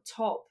your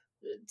top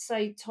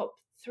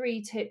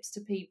three tips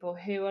to people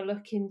who are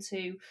looking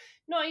to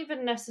not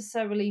even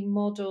necessarily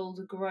model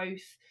the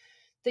growth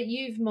that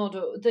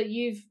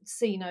you've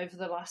seen over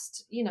the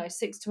last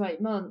 6 to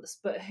 8 months,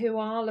 but who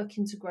are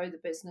looking to grow the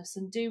business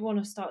and do want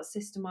to start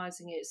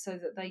systemizing it so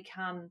that they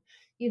can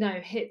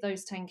hit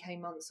those 10k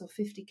months or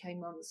 50k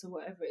months or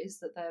whatever it is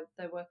that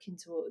they're working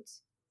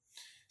towards?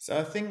 So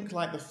I think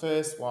like the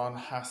first one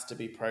has to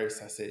be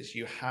processes.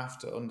 You have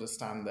to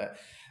understand that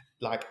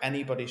like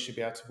anybody should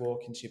be able to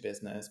walk into your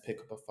business, pick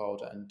up a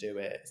folder and do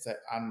it. So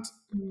and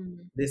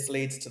Mm. this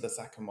leads to the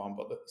second one,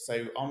 but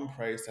so on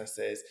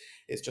processes,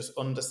 it's just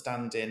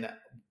understanding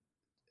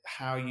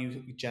how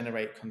you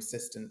generate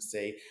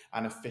consistency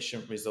and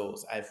efficient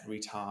results every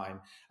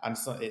time. And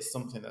so it's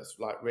something that's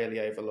like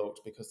really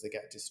overlooked because they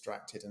get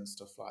distracted and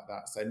stuff like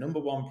that. So number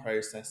one,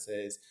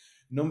 processes.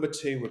 Number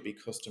two would be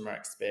customer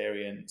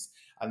experience,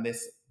 and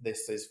this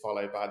is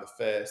followed by the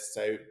first.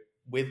 So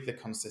with the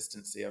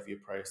consistency of your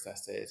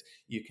processes,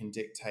 you can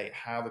dictate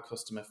how the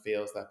customer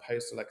feels, their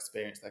postal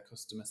experience, their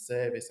customer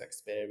service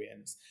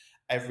experience,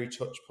 every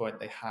touch point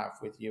they have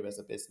with you as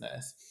a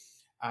business.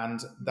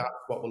 And that's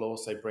what will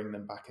also bring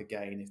them back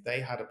again. If they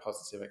had a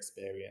positive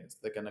experience,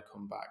 they're going to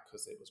come back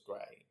because it was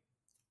great.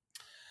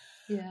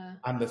 Yeah.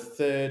 And the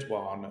third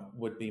one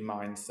would be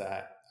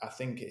mindset. I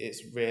think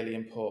it's really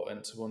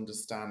important to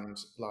understand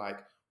like,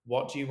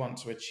 what do you want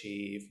to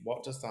achieve?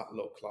 What does that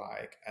look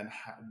like? And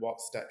what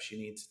steps you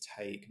need to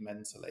take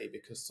mentally?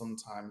 Because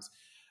sometimes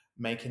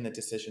making the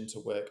decision to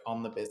work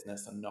on the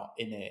business and not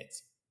in it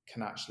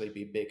can actually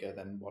be bigger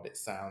than what it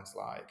sounds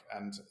like.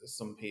 And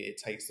some people, it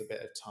takes a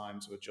bit of time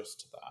to adjust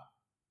to that.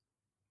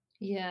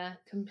 Yeah,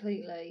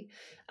 completely.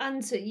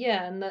 And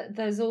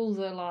there's all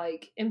the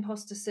like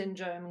imposter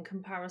syndrome and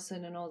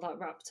comparison and all that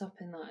wrapped up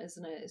in that,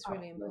 isn't it? It's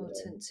really Absolutely.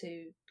 important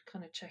to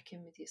kind of check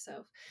in with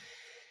yourself.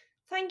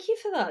 Thank you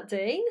for that,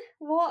 Dean.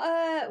 What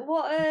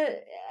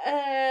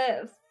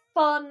a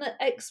fun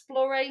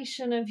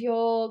exploration of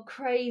your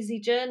crazy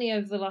journey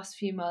over the last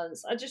few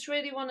months. I just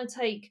really want to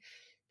take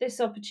this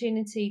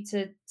opportunity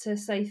to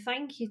say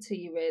thank you to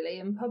you really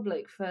in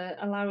public for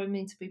allowing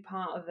me to be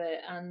part of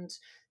it and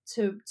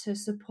to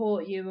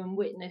support you and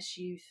witness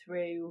you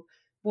through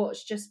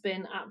what's just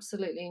been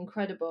absolutely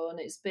incredible. And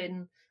it's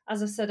been,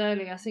 as I said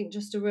earlier, I think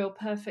just a real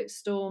perfect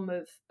storm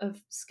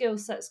of skill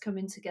sets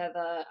coming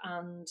together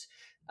and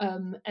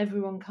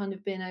everyone kind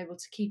of being able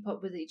to keep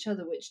up with each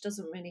other, which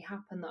doesn't really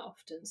happen that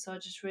often. So I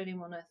just really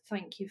want to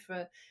thank you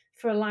for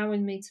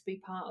allowing me to be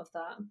part of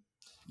that.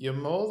 You're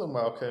more than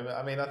welcome.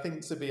 I mean, I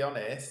think to be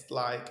honest,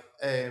 like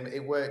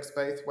it works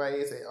both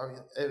ways.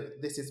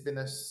 This has been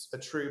a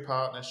true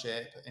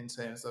partnership in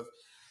terms of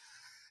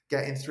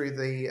getting through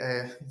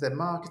the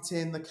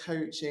marketing, the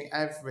coaching,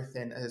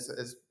 everything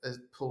has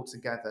pulled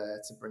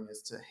together to bring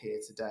us to here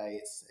today.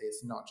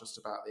 It's not just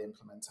about the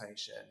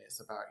implementation; it's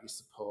about your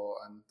support,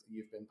 and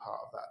you've been part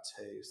of that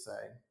too. So.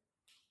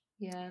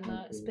 Yeah,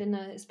 no,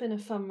 it's been a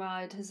fun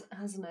ride,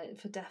 hasn't it?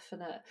 For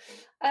definite.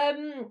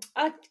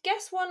 I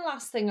guess one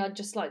last thing I'd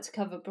just like to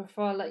cover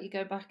before I let you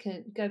go back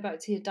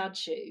to your dad's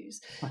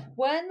shoes.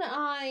 When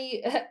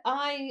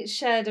I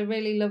shared a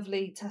really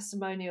lovely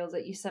testimonial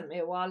that you sent me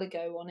a while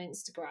ago on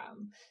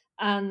Instagram,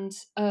 and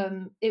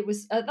it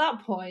was at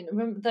that point,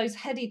 remember those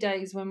heady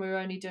days when we were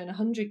only doing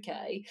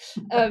 100k.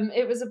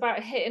 It was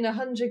about hitting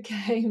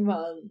 100k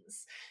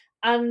months,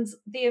 and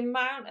the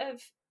amount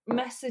of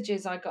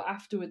messages I got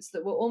afterwards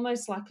that were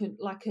almost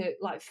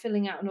like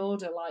filling out an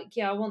order, like,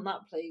 yeah, I want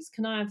that, please.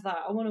 Can I have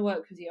that? I want to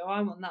work with you.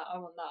 I want that. I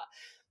want that.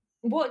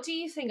 What do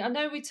you think? I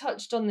know we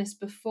touched on this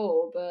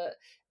before, but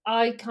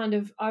I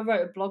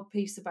wrote a blog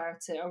piece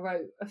about it. I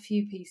wrote a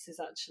few pieces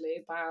actually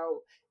about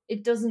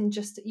it. Doesn't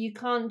just, you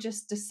can't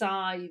just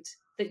decide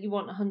that you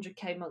want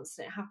 100k months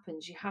and it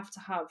happens. You have to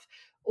have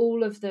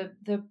all of the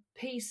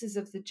pieces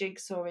of the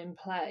jigsaw in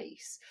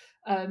place.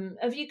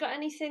 Have you got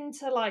anything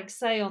to like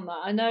say on that?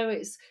 I know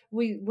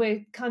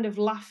we're kind of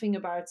laughing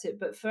about it,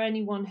 but for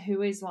anyone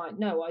who is like,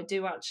 no, I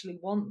do actually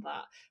want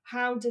that,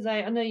 how do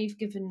they, I know you've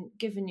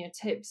given your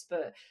tips,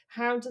 but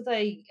how do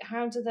they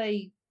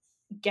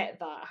get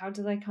that? How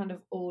do they kind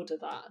of order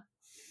that?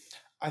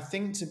 I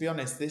think, to be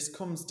honest, this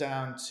comes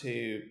down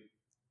to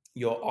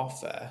your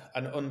offer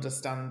and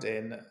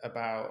understanding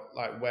about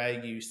like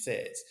where you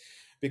sit.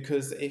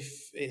 Because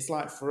if it's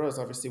like for us,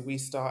 obviously we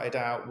started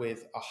out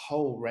with a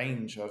whole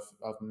range of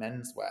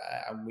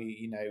menswear, and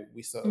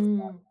we sort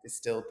of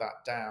distilled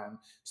that down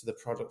to the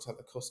product that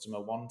the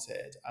customer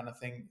wanted. And I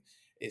think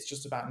it's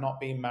just about not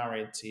being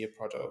married to your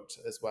product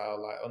as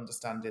well, like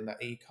understanding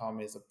that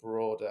e-com is a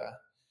broader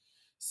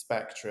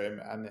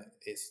spectrum and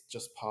it's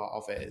just part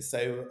of it.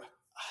 So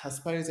I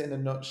suppose in a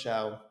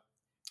nutshell,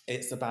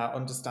 it's about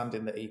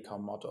understanding the ecom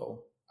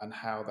model and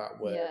how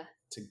that works Yeah.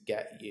 to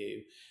get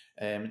you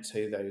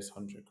to those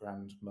 100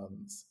 grand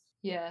months.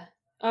 Yeah,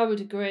 I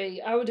would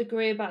agree. I would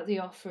agree about the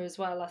offer as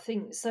well. I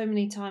think so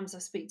many times I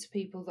speak to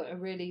people that are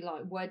really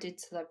like wedded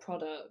to their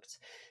product,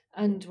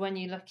 and when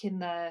you look in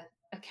their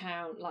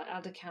account, like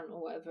ad account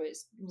or whatever,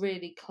 it's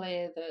really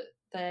clear that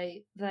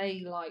they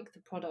like the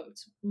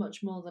product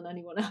much more than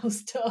anyone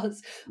else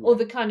does, Yeah. or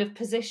the kind of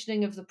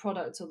positioning of the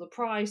product or the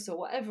price or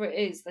whatever it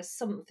is, there's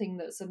something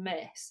that's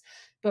amiss.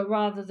 But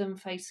rather than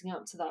facing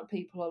up to that,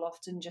 people will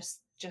often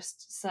just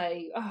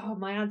say, oh,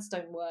 my ads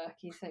don't work.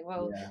 You think,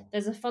 well, Yeah.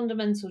 there's a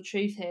fundamental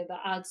truth here that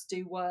ads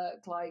do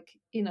work. Like,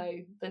 you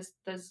know,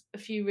 there's a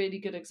few really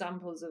good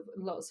examples of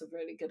lots of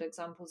really good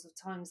examples of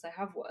times they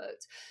have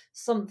worked.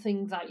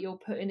 Something that you're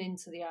putting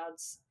into the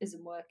ads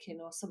isn't working,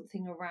 or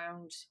something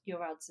around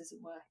your ads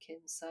isn't working.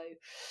 So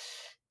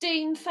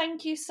Dean,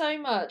 thank you so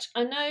much.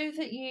 I know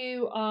that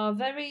you are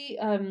very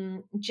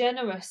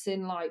generous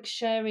in like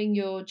sharing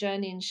your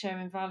journey and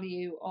sharing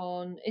value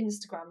on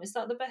Instagram. Is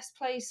that the best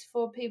place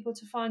for people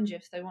to find you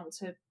if they want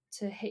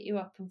to hit you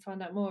up and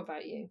find out more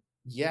about you?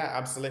 Yeah,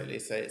 absolutely.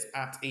 So it's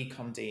at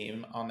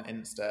ecomdeem on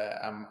Insta.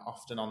 I'm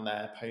often on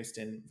there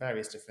posting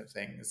various different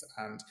things,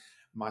 and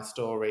my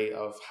story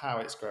of how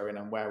it's growing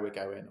and where we're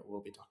going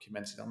will be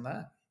documented on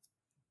there.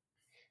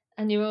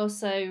 And you're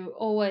also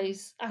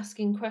always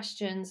asking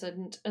questions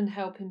and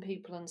helping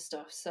people and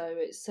stuff. So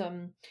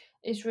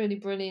it's really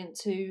brilliant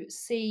to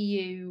see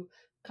you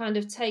kind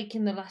of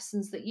taking the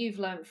lessons that you've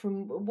learned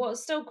from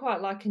what's still quite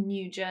like a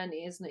new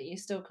journey, isn't it? You're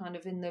still kind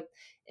of in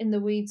the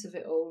weeds of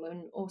it all,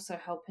 and also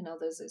helping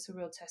others. It's a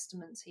real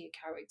testament to your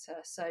character.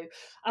 So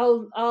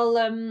I'll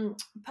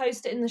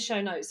post it in the show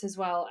notes as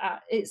well.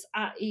 It's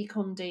at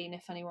ecomdean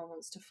if anyone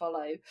wants to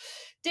follow.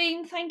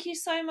 Dean, thank you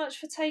so much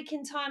for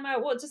taking time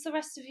out. What does the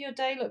rest of your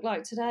day look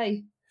like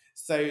today?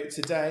 So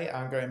today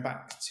I'm going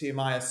back to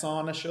my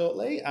Asana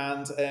shortly,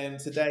 and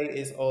today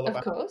is all Of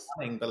about course.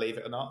 planning. Believe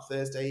it or not,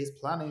 Thursday is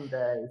planning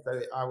day.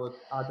 So I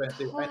don't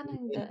do any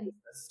Planning day. business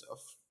stuff.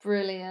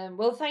 Brilliant.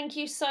 Well, thank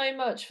you so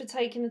much for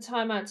taking the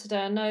time out today.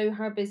 I know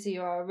how busy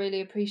you are. I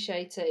really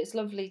appreciate it. It's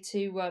lovely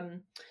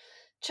to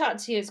chat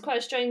to you. It's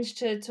quite strange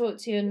to talk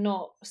to you and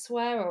not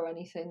swear or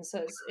anything.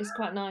 So it's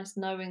quite nice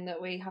knowing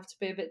that we have to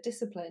be a bit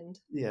disciplined.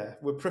 Yeah,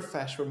 we're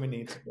profesh when we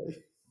need to be.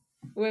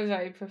 We're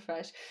very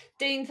profesh.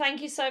 Dean,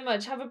 thank you so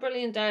much. Have a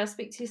brilliant day. I'll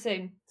speak to you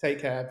soon. Take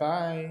care.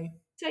 Bye.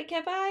 Take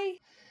care. Bye.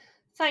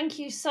 Thank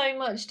you so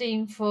much,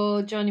 Dean,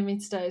 for joining me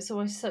today. It's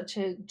always such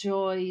a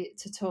joy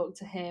to talk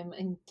to him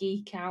and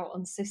geek out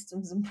on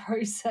systems and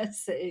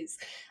processes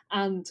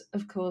and,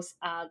 of course,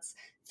 ads.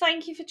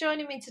 Thank you for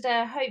joining me today.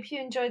 I hope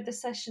you enjoyed the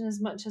session as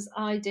much as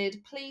I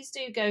did. Please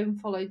do go and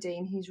follow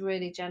Dean. He's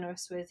really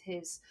generous with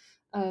his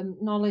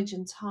knowledge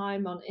and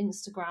time on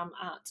Instagram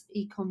at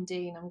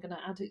ecomdean. I'm going to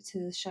add it to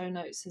the show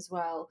notes as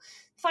well.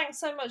 Thanks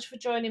so much for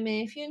joining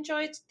me. If you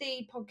enjoyed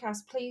the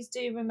podcast, please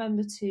do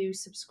remember to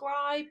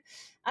subscribe.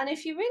 And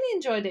if you really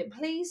enjoyed it,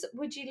 please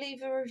would you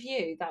leave a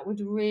review? That would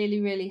really,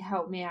 really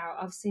help me out.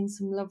 I've seen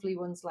some lovely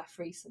ones left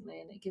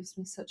recently and it gives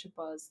me such a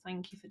buzz.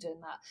 Thank you for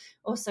doing that.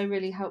 Also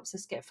really helps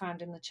us get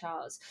found in the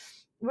charts.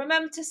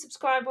 Remember to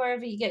subscribe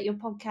wherever you get your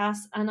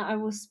podcasts, and I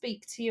will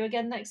speak to you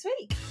again next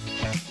week.